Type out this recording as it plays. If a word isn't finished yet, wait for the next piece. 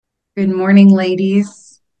Good morning,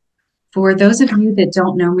 ladies. For those of you that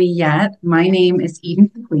don't know me yet, my name is Eden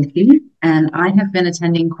Pugliese, and I have been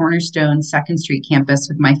attending Cornerstone Second Street campus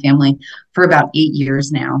with my family for about 8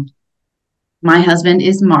 years now. My husband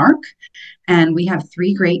is Mark, and we have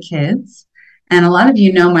three great kids. And a lot of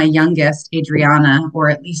you know my youngest, Adriana, or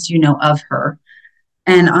at least you know of her.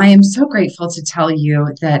 And I am so grateful to tell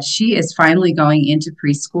you that she is finally going into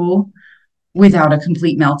preschool without a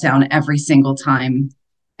complete meltdown every single time.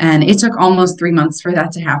 And it took almost 3 months for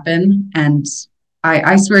that to happen. And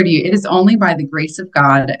I swear to you, it is only by the grace of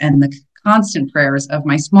God and the constant prayers of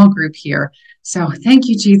my small group here. So thank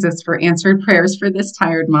you, Jesus, for answered prayers for this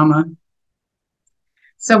tired mama.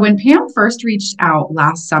 So when Pam first reached out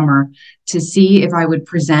last summer to see if I would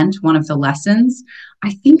present one of the lessons, I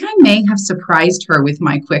think I may have surprised her with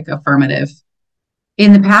my quick affirmative.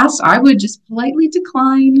 In the past, I would just politely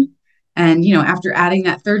decline. And, after adding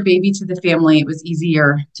that third baby to the family, it was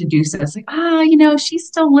easier to do so. It's like, she's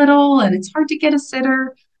still little and it's hard to get a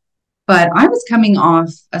sitter. But I was coming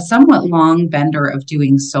off a somewhat long bender of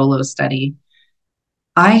doing solo study.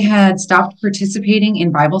 I had stopped participating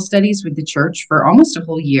in Bible studies with the church for almost a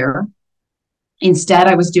whole year. Instead,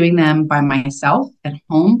 I was doing them by myself at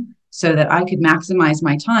home so that I could maximize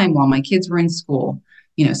my time while my kids were in school,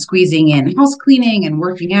 squeezing in house cleaning and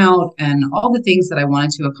working out and all the things that I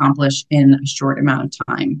wanted to accomplish in a short amount of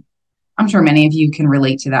time. I'm sure many of you can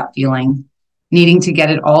relate to that feeling, needing to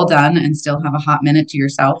get it all done and still have a hot minute to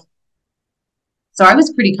yourself. So I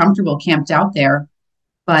was pretty comfortable camped out there,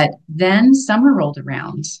 but then summer rolled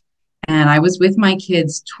around and I was with my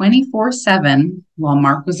kids 24/7 while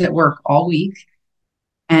Mark was at work all week.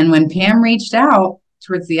 And when Pam reached out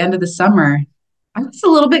towards the end of the summer, I was a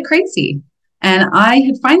little bit crazy. And I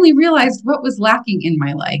had finally realized what was lacking in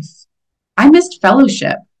my life. I missed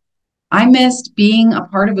fellowship. I missed being a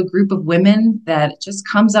part of a group of women that just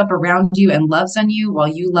comes up around you and loves on you while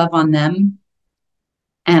you love on them.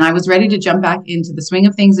 And I was ready to jump back into the swing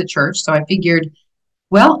of things at church. So I figured,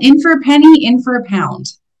 well, in for a penny, in for a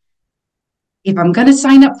pound. If I'm going to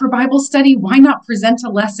sign up for Bible study, why not present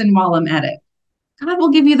a lesson while I'm at it? God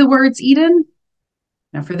will give you the words, Eden.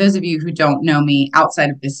 Now, for those of you who don't know me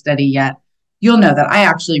outside of this study yet, you'll know that I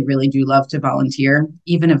actually really do love to volunteer,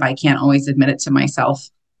 even if I can't always admit it to myself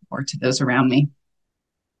or to those around me.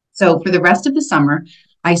 So for the rest of the summer,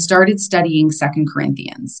 I started studying 2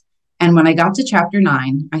 Corinthians. And when I got to chapter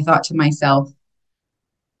 9, I thought to myself,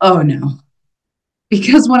 oh no.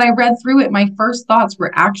 Because when I read through it, my first thoughts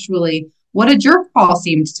were actually, what a jerk Paul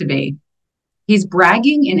seemed to be. He's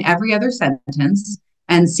bragging in every other sentence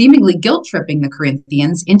and seemingly guilt-tripping the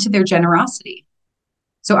Corinthians into their generosity.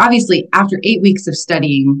 So obviously, after 8 weeks of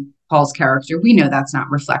studying Paul's character, we know that's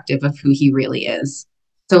not reflective of who he really is.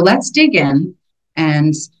 So let's dig in,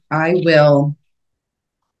 and I will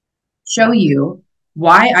show you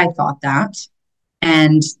why I thought that,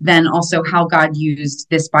 and then also how God used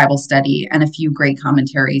this Bible study and a few great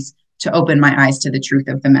commentaries to open my eyes to the truth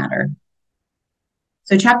of the matter.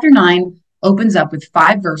 So chapter 9 opens up with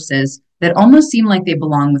 5 verses that almost seem like they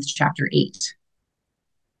belong with chapter 8.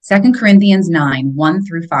 2 Corinthians 9, 1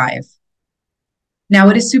 through 5. Now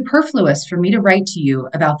it is superfluous for me to write to you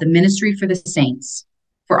about the ministry for the saints,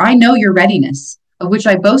 for I know your readiness, of which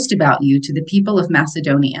I boast about you to the people of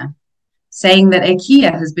Macedonia, saying that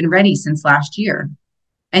Achaia has been ready since last year,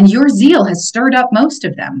 and your zeal has stirred up most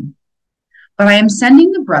of them. But I am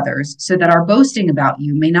sending the brothers so that our boasting about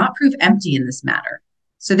you may not prove empty in this matter,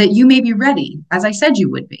 so that you may be ready, as I said you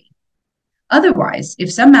would be. Otherwise,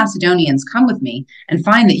 if some Macedonians come with me and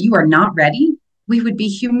find that you are not ready, we would be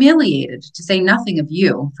humiliated, to say nothing of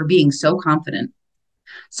you, for being so confident.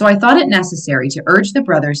 So I thought it necessary to urge the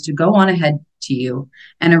brothers to go on ahead to you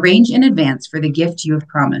and arrange in advance for the gift you have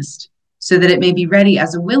promised, so that it may be ready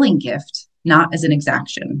as a willing gift, not as an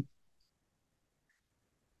exaction.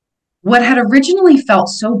 What had originally felt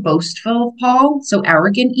so boastful of Paul, so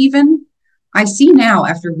arrogant even, I see now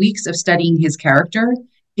after weeks of studying his character,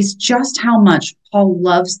 is just how much Paul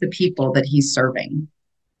loves the people that he's serving.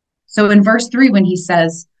 So in verse 3, when he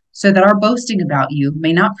says, so that our boasting about you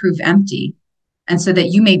may not prove empty, and so that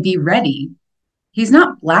you may be ready, he's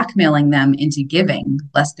not blackmailing them into giving,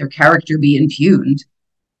 lest their character be impugned.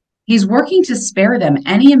 He's working to spare them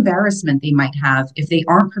any embarrassment they might have if they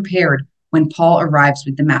aren't prepared when Paul arrives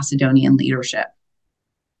with the Macedonian leadership.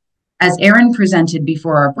 As Aaron presented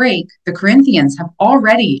before our break, the Corinthians have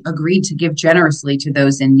already agreed to give generously to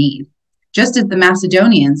those in need, just as the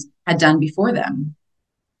Macedonians had done before them.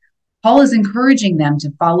 Paul is encouraging them to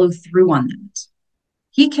follow through on that.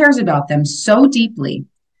 He cares about them so deeply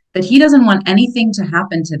that he doesn't want anything to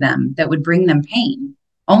happen to them that would bring them pain,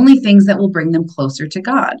 only things that will bring them closer to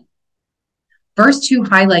God. Verse 2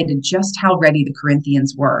 highlighted just how ready the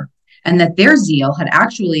Corinthians were, and that their zeal had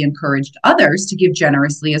actually encouraged others to give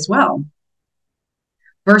generously as well.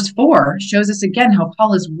 Verse 4 shows us again how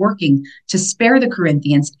Paul is working to spare the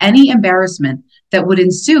Corinthians any embarrassment that would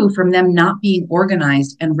ensue from them not being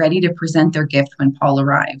organized and ready to present their gift when Paul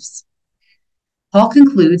arrives. Paul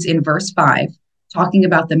concludes in verse 5, talking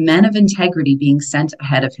about the men of integrity being sent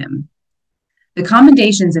ahead of him. The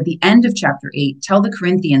commendations at the end of chapter 8 tell the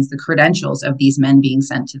Corinthians the credentials of these men being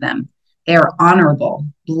sent to them. They are honorable,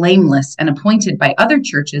 blameless, and appointed by other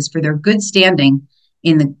churches for their good standing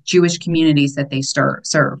in the Jewish communities that they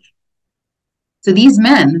serve. So these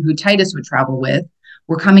men who Titus would travel with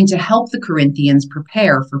were coming to help the Corinthians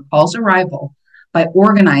prepare for Paul's arrival by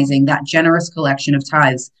organizing that generous collection of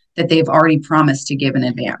tithes that they've already promised to give in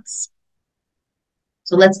advance.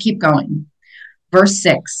 So let's keep going. Verse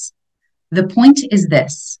 6, the point is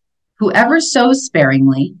this: whoever sows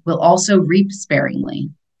sparingly will also reap sparingly,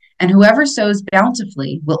 and whoever sows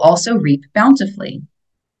bountifully will also reap bountifully.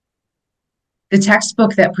 The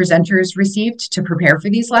textbook that presenters received to prepare for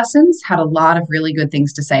these lessons had a lot of really good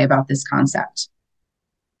things to say about this concept.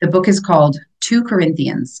 The book is called 2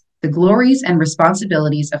 Corinthians, The Glories and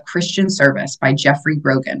Responsibilities of Christian Service by Jeffrey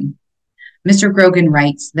Grogan. Mr. Grogan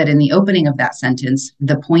writes that in the opening of that sentence,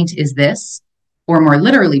 the point is this, or more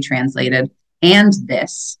literally translated, and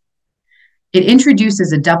this. It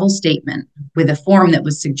introduces a double statement with a form that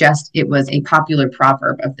would suggest it was a popular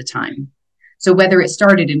proverb of the time. So whether it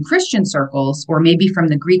started in Christian circles or maybe from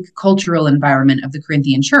the Greek cultural environment of the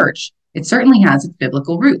Corinthian church, it certainly has its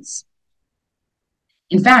biblical roots.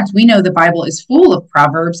 In fact, we know the Bible is full of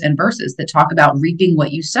proverbs and verses that talk about reaping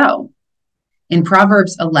what you sow. In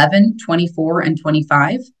Proverbs 11, 24, and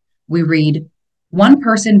 25, we read, "One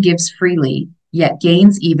person gives freely, yet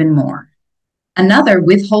gains even more. Another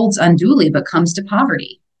withholds unduly, but comes to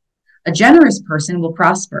poverty. A generous person will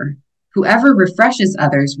prosper. Whoever refreshes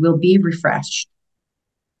others will be refreshed."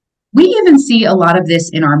 We even see a lot of this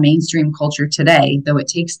in our mainstream culture today, though it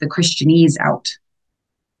takes the Christianese out.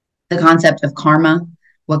 The concept of karma,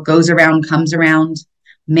 what goes around comes around,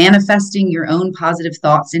 manifesting your own positive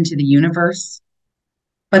thoughts into the universe.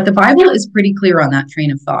 But the Bible is pretty clear on that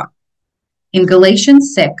train of thought. In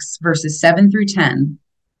Galatians 6, verses 7 through 10,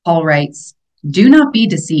 Paul writes, "Do not be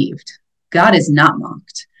deceived. God is not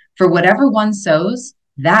mocked. For whatever one sows,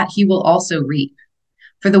 that he will also reap.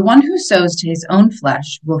 For the one who sows to his own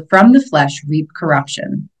flesh will from the flesh reap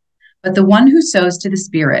corruption. But the one who sows to the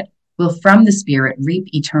Spirit will from the Spirit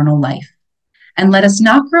reap eternal life. And let us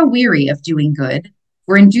not grow weary of doing good,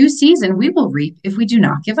 for in due season we will reap if we do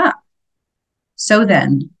not give up. So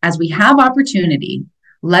then, as we have opportunity,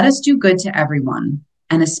 let us do good to everyone,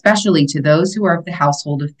 and especially to those who are of the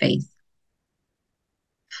household of faith."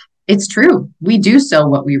 It's true. We do sow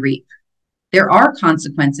what we reap. There are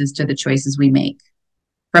consequences to the choices we make,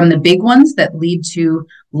 from the big ones that lead to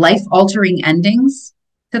life-altering endings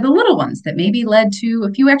to the little ones that maybe led to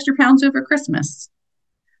a few extra pounds over Christmas.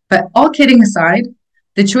 But all kidding aside,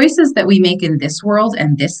 the choices that we make in this world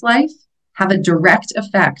and this life have a direct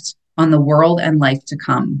effect on the world and life to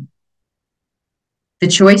come. The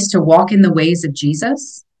choice to walk in the ways of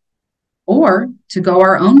Jesus or to go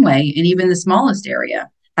our own way in even the smallest area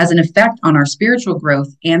has an effect on our spiritual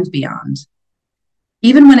growth and beyond.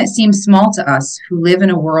 Even when it seems small to us who live in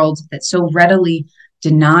a world that so readily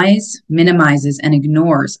denies, minimizes, and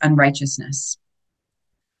ignores unrighteousness.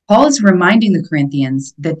 Paul is reminding the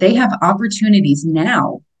Corinthians that they have opportunities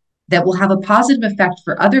now that will have a positive effect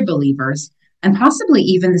for other believers and possibly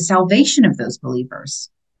even the salvation of those believers.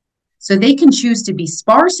 So they can choose to be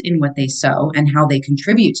sparse in what they sow and how they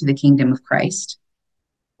contribute to the kingdom of Christ,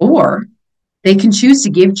 or they can choose to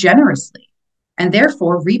give generously and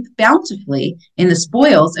therefore reap bountifully in the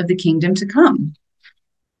spoils of the kingdom to come.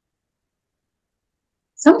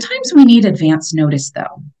 Sometimes we need advance notice,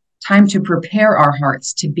 though, time to prepare our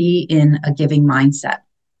hearts to be in a giving mindset,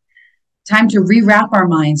 time to rewrap our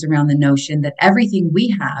minds around the notion that everything we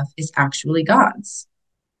have is actually God's.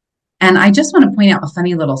 And I just want to point out a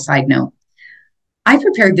funny little side note. I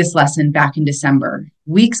prepared this lesson back in December,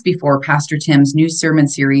 weeks before Pastor Tim's new sermon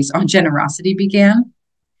series on generosity began.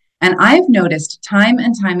 And I've noticed time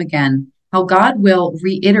and time again how God will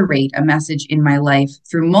reiterate a message in my life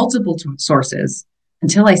through multiple sources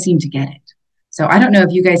until I seem to get it. So I don't know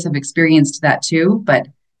if you guys have experienced that too, but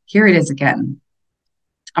here it is again.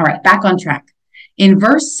 All right, back on track. In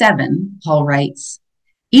verse 7, Paul writes,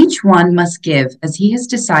 "Each one must give as he has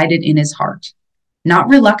decided in his heart, not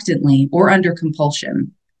reluctantly or under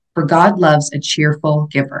compulsion, for God loves a cheerful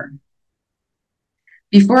giver."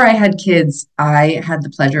 Before I had kids, I had the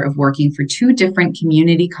pleasure of working for two different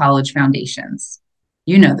community college foundations.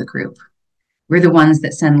 You know the group. We're the ones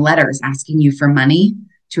that send letters asking you for money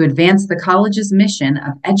to advance the college's mission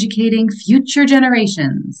of educating future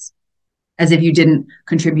generations, as if you didn't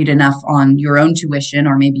contribute enough on your own tuition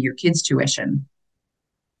or maybe your kids' tuition.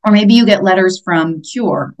 Or maybe you get letters from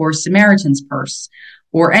Cure or Samaritan's Purse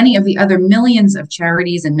or any of the other millions of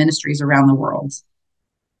charities and ministries around the world.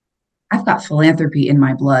 I've got philanthropy in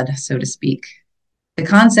my blood, so to speak. The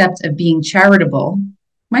concept of being charitable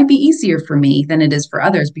might be easier for me than it is for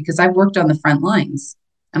others because I've worked on the front lines.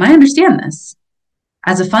 And I understand this.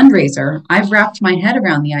 As a fundraiser, I've wrapped my head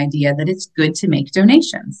around the idea that it's good to make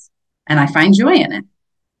donations, and I find joy in it.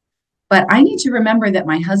 But I need to remember that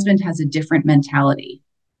my husband has a different mentality.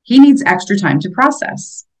 He needs extra time to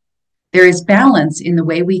process. There is balance in the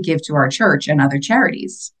way we give to our church and other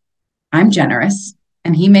charities. I'm generous,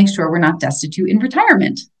 and he makes sure we're not destitute in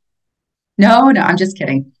retirement. No, I'm just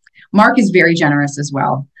kidding. Mark is very generous as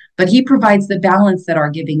well, but he provides the balance that our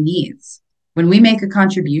giving needs. When we make a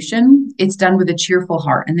contribution, it's done with a cheerful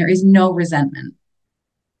heart, and there is no resentment.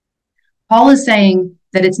 Paul is saying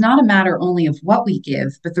that it's not a matter only of what we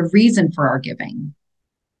give, but the reason for our giving.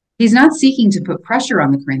 He's not seeking to put pressure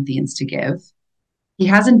on the Corinthians to give. He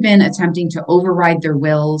hasn't been attempting to override their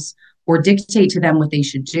wills or dictate to them what they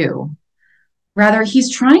should do. Rather,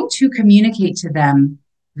 he's trying to communicate to them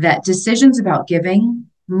that decisions about giving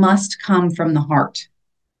must come from the heart.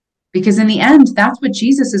 Because in the end, that's what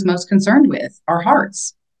Jesus is most concerned with, our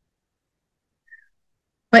hearts.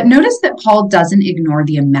 But notice that Paul doesn't ignore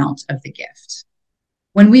the amount of the gift.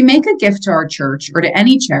 When we make a gift to our church or to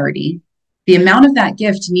any charity, the amount of that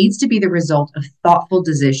gift needs to be the result of thoughtful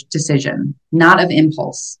decision, not of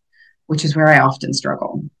impulse, which is where I often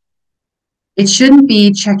struggle. It shouldn't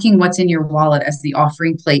be checking what's in your wallet as the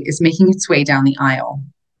offering plate is making its way down the aisle.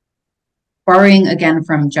 Borrowing again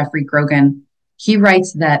from Jeffrey Grogan, he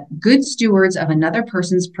writes that good stewards of another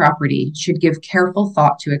person's property should give careful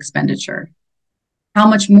thought to expenditure. How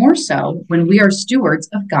much more so when we are stewards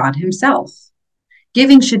of God himself?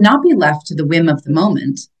 Giving should not be left to the whim of the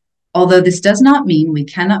moment, although this does not mean we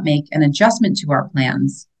cannot make an adjustment to our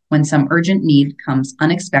plans when some urgent need comes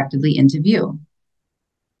unexpectedly into view.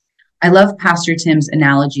 I love Pastor Tim's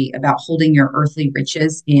analogy about holding your earthly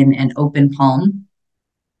riches in an open palm.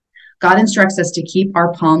 God instructs us to keep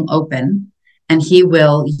our palm open, and he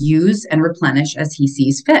will use and replenish as he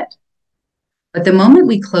sees fit. But the moment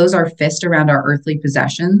we close our fist around our earthly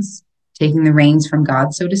possessions, taking the reins from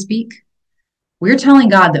God, so to speak, we're telling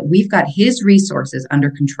God that we've got his resources under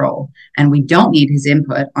control, and we don't need his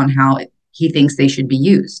input on how he thinks they should be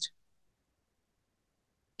used.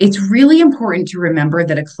 It's really important to remember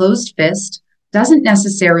that a closed fist doesn't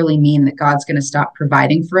necessarily mean that God's going to stop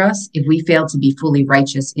providing for us if we fail to be fully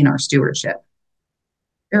righteous in our stewardship.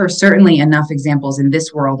 There are certainly enough examples in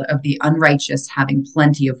this world of the unrighteous having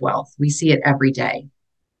plenty of wealth. We see it every day.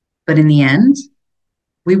 But in the end,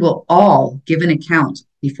 we will all give an account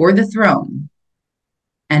before the throne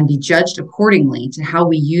and be judged accordingly to how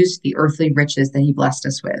we used the earthly riches that he blessed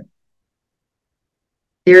us with.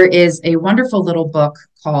 There is a wonderful little book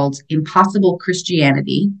called Impossible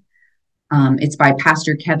Christianity. It's by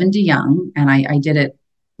Pastor Kevin DeYoung, and I did it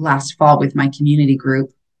last fall with my community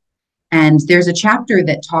group. And there's a chapter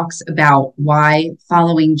that talks about why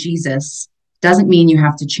following Jesus doesn't mean you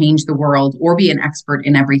have to change the world or be an expert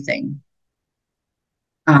in everything.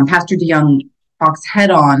 Pastor DeYoung talks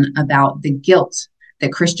head on about the guilt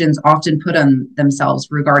that Christians often put on themselves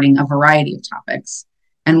regarding a variety of topics.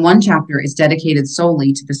 And one chapter is dedicated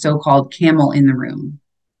solely to the so-called camel in the room.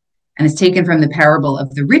 And it's taken from the parable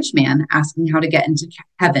of the rich man asking how to get into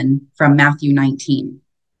heaven from Matthew 19.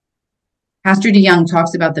 Pastor DeYoung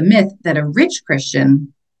talks about the myth that a rich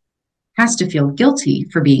Christian has to feel guilty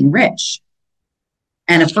for being rich.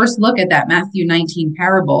 And a first look at that Matthew 19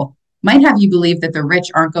 parable might have you believe that the rich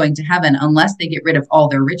aren't going to heaven unless they get rid of all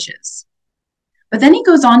their riches. But then he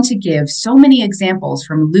goes on to give so many examples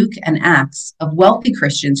from Luke and Acts of wealthy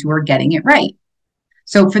Christians who are getting it right.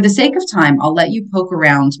 So for the sake of time, I'll let you poke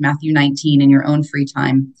around Matthew 19 in your own free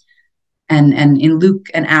time and in Luke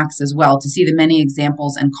and Acts as well to see the many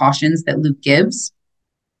examples and cautions that Luke gives.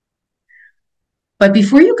 But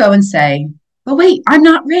before you go and say, but wait, I'm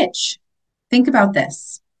not rich, think about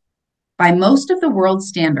this. By most of the world's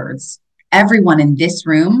standards, everyone in this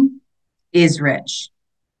room is rich,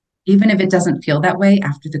 even if it doesn't feel that way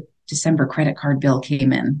after the December credit card bill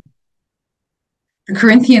came in. The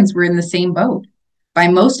Corinthians were in the same boat. By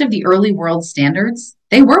most of the early world standards,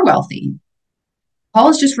 they were wealthy. Paul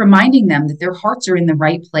is just reminding them that their hearts are in the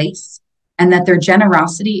right place and that their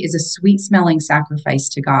generosity is a sweet-smelling sacrifice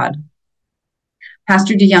to God.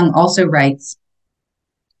 Pastor DeYoung also writes,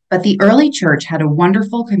 but the early church had a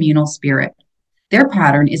wonderful communal spirit. Their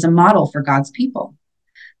pattern is a model for God's people.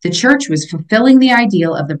 The church was fulfilling the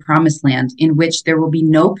ideal of the promised land in which there will be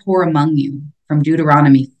no poor among you, from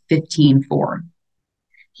Deuteronomy 15:4.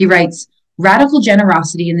 He writes, radical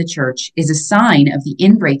generosity in the church is a sign of the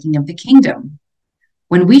inbreaking of the kingdom.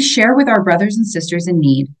 When we share with our brothers and sisters in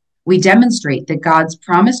need, we demonstrate that God's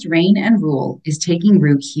promised reign and rule is taking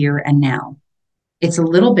root here and now. It's a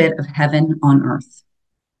little bit of heaven on earth.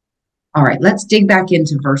 All right, let's dig back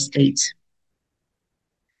into verse 8.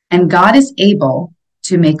 And God is able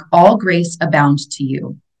to make all grace abound to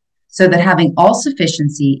you, so that having all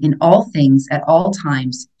sufficiency in all things at all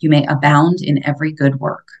times, you may abound in every good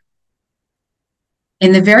work.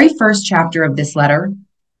 In the very first chapter of this letter,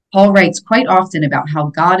 Paul writes quite often about how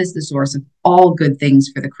God is the source of all good things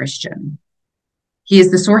for the Christian. He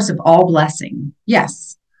is the source of all blessing,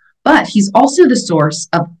 yes, but he's also the source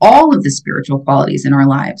of all of the spiritual qualities in our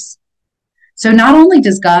lives. So not only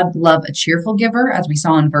does God love a cheerful giver, as we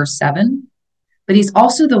saw in verse 7, but he's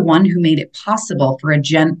also the one who made it possible for a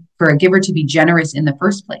giver to be generous in the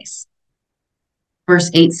first place.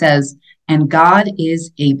 Verse 8 says, and God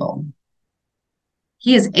is able.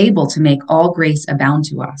 He is able to make all grace abound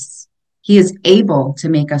to us. He is able to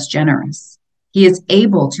make us generous. He is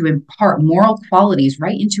able to impart moral qualities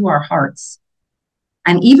right into our hearts.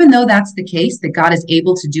 And even though that's the case, that God is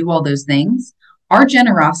able to do all those things, our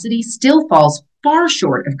generosity still falls far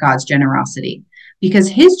short of God's generosity, because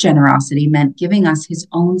his generosity meant giving us his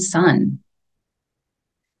own son.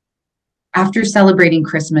 After celebrating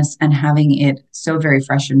Christmas and having it so very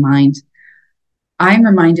fresh in mind, I'm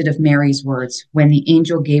reminded of Mary's words when the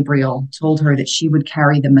angel Gabriel told her that she would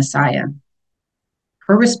carry the Messiah.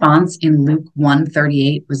 Her response in Luke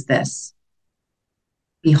 1:38 was this,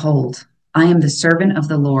 behold, I am the servant of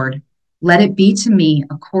the Lord. Let it be to me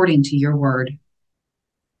according to your word.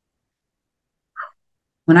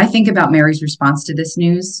 When I think about Mary's response to this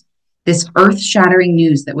news, this earth-shattering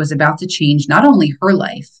news that was about to change not only her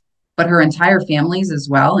life, but her entire family's as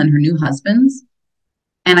well, and her new husband's,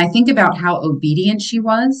 and I think about how obedient she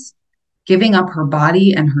was, giving up her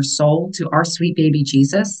body and her soul to our sweet baby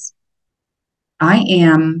Jesus, I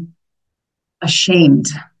am ashamed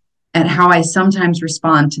at how I sometimes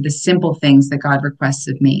respond to the simple things that God requests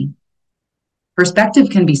of me. Perspective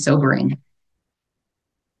can be sobering.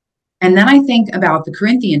 And then I think about the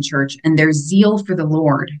Corinthian church and their zeal for the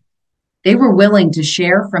Lord. They were willing to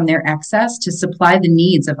share from their excess to supply the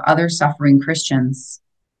needs of other suffering Christians.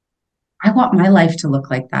 I want my life to look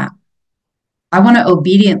like that. I want to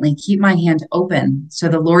obediently keep my hand open so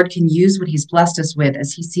the Lord can use what he's blessed us with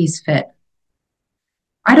as he sees fit.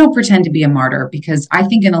 I don't pretend to be a martyr because I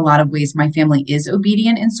think in a lot of ways my family is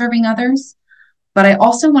obedient in serving others, but I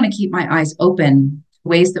also want to keep my eyes open to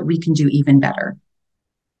ways that we can do even better.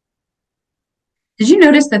 Did you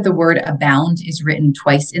notice that the word abound is written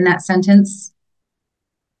twice in that sentence?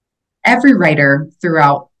 Every writer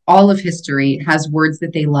throughout all of history has words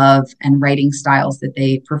that they love and writing styles that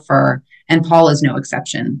they prefer, and Paul is no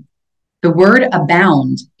exception. The word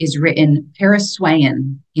abound is written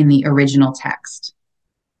perissuein in the original text.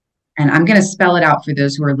 And I'm going to spell it out for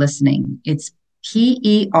those who are listening. It's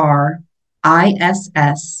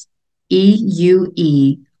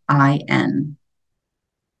P-E-R-I-S-S-E-U-E-I-N.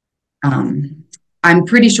 I'm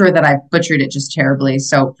pretty sure that I've butchered it just terribly,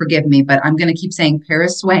 so forgive me, but I'm going to keep saying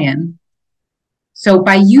perissuein. So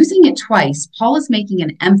by using it twice, Paul is making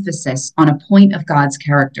an emphasis on a point of God's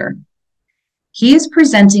character. He is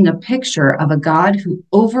presenting a picture of a God who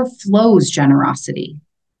overflows generosity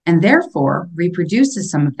and therefore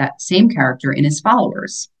reproduces some of that same character in his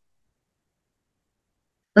followers.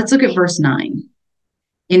 Let's look at verse 9.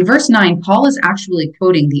 In verse 9, Paul is actually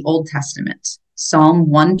quoting the Old Testament, Psalm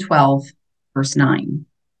 112, verse 9.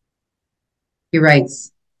 He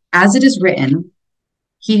writes, as it is written,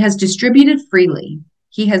 he has distributed freely.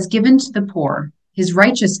 He has given to the poor. His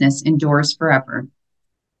righteousness endures forever.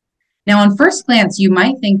 Now, on first glance, you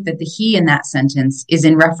might think that the he in that sentence is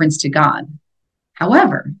in reference to God.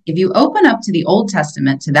 However, if you open up to the Old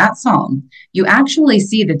Testament, to that psalm, you actually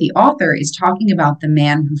see that the author is talking about the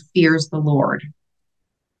man who fears the Lord.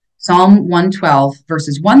 Psalm 112,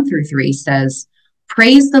 verses 1 through 3 says,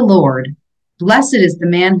 praise the Lord. Blessed is the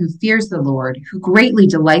man who fears the Lord, who greatly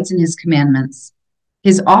delights in his commandments.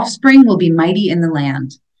 His offspring will be mighty in the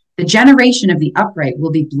land. The generation of the upright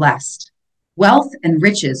will be blessed. Wealth and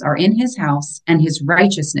riches are in his house, and his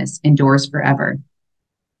righteousness endures forever.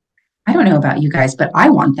 I don't know about you guys, but I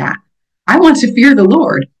want that. I want to fear the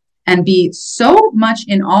Lord. and be so much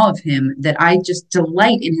in awe of him that I just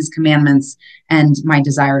delight in his commandments and my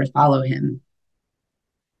desire to follow him.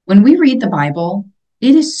 When we read the Bible,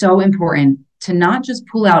 it is so important to not just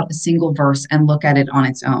pull out a single verse and look at it on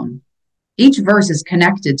its own. Each verse is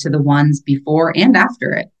connected to the ones before and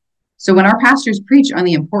after it. So when our pastors preach on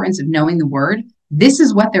the importance of knowing the word, this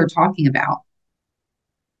is what they're talking about.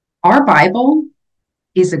 Our Bible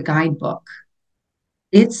is a guidebook.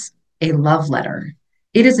 It's a love letter.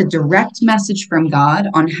 It is a direct message from God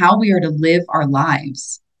on how we are to live our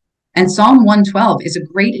lives. And Psalm 112 is a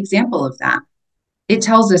great example of that. It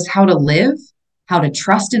tells us how to live, how to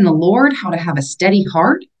trust in the Lord, how to have a steady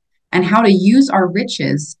heart, and how to use our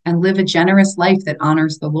riches and live a generous life that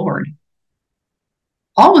honors the Lord.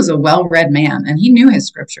 Paul was a well-read man, and he knew his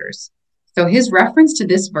scriptures. So his reference to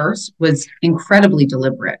this verse was incredibly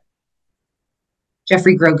deliberate.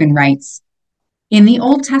 Jeffrey Grogan writes, in the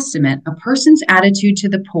Old Testament, a person's attitude to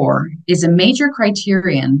the poor is a major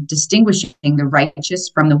criterion distinguishing the righteous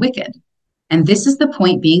from the wicked. And this is the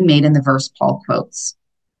point being made in the verse Paul quotes.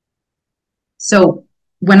 So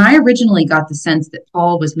when I originally got the sense that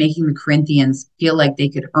Paul was making the Corinthians feel like they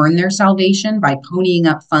could earn their salvation by ponying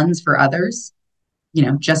up funds for others,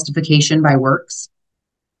 justification by works,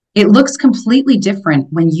 it looks completely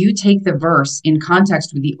different when you take the verse in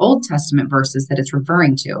context with the Old Testament verses that it's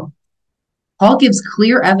referring to. Paul gives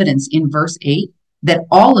clear evidence in verse 8 that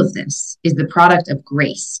all of this is the product of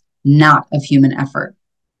grace, not of human effort.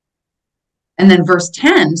 And then verse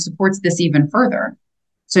 10 supports this even further.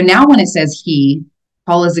 So now when it says he,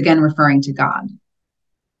 Paul is again referring to God.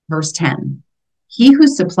 Verse 10, he who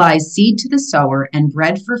supplies seed to the sower and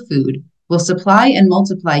bread for food will supply and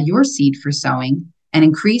multiply your seed for sowing and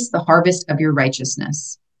increase the harvest of your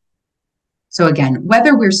righteousness. So again,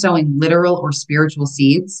 whether we're sowing literal or spiritual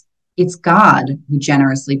seeds, it's God who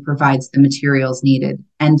generously provides the materials needed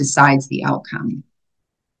and decides the outcome.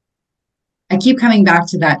 I keep coming back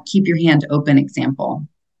to that keep your hand open example.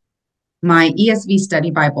 My ESV study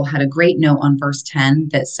Bible had a great note on verse 10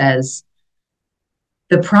 that says,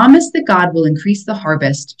 the promise that God will increase the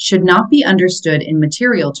harvest should not be understood in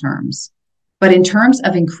material terms, but in terms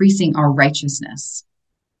of increasing our righteousness.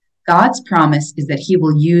 God's promise is that he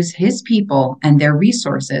will use his people and their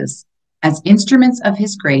resources as instruments of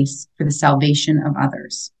his grace for the salvation of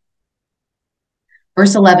others.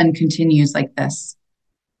 Verse 11 continues like this.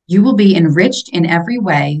 You will be enriched in every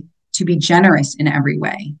way to be generous in every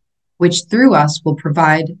way, which through us will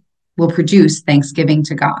produce thanksgiving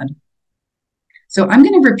to God. So I'm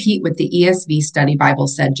going to repeat what the ESV Study Bible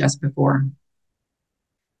said just before.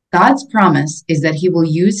 God's promise is that he will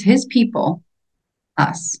use his people,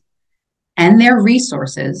 us, and their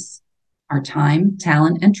resources, our time,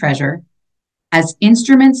 talent, and treasure, as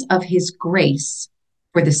instruments of his grace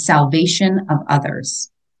for the salvation of others.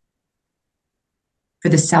 For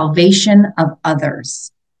the salvation of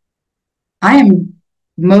others. I am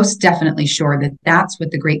most definitely sure that that's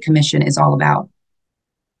what the Great Commission is all about.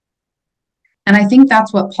 And I think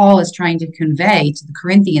that's what Paul is trying to convey to the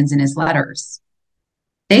Corinthians in his letters.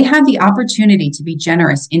 They have the opportunity to be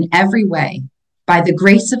generous in every way by the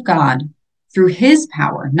grace of God through his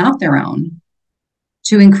power, not their own,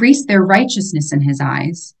 to increase their righteousness in his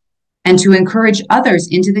eyes and to encourage others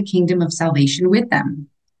into the kingdom of salvation with them,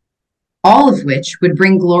 all of which would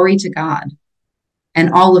bring glory to God.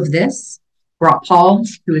 And all of this brought Paul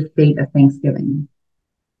to a state of thanksgiving.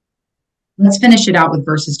 Let's finish it out with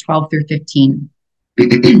verses 12 through 15.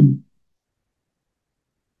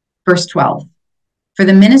 Verse 12. For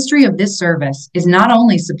the ministry of this service is not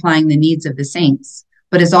only supplying the needs of the saints,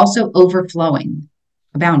 but is also overflowing,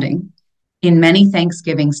 abounding, in many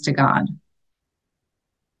thanksgivings to God.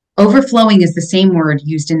 Overflowing is the same word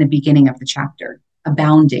used in the beginning of the chapter,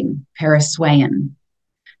 abounding, periswein.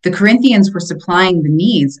 The Corinthians were supplying the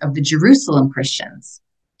needs of the Jerusalem Christians,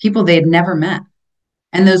 people they had never met.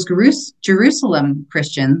 And those Jerusalem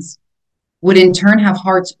Christians would in turn have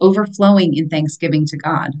hearts overflowing in thanksgiving to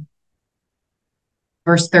God.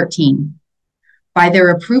 Verse 13, by their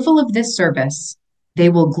approval of this service, they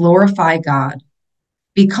will glorify God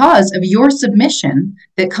because of your submission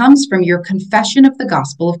that comes from your confession of the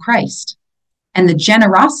gospel of Christ and the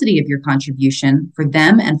generosity of your contribution for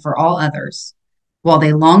them and for all others, while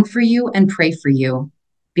they long for you and pray for you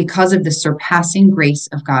because of the surpassing grace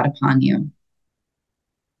of God upon you.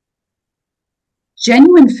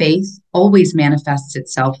 Genuine faith always manifests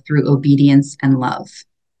itself through obedience and love.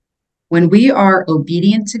 When we are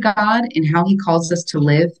obedient to God in how he calls us to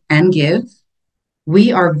live and give,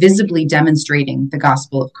 we are visibly demonstrating the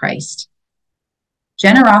gospel of Christ.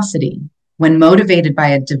 Generosity, when motivated by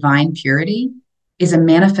a divine purity, is a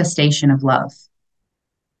manifestation of love.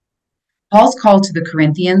 Paul's call to the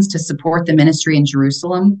Corinthians to support the ministry in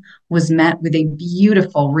Jerusalem was met with a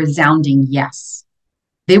beautiful, resounding yes.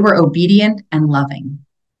 They were obedient and loving.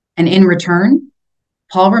 And in return,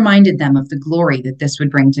 Paul reminded them of the glory that this would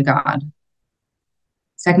bring to God.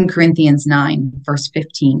 2 Corinthians 9, verse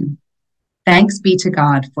 15. Thanks be to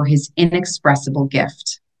God for his inexpressible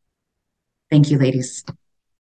gift. Thank you, ladies.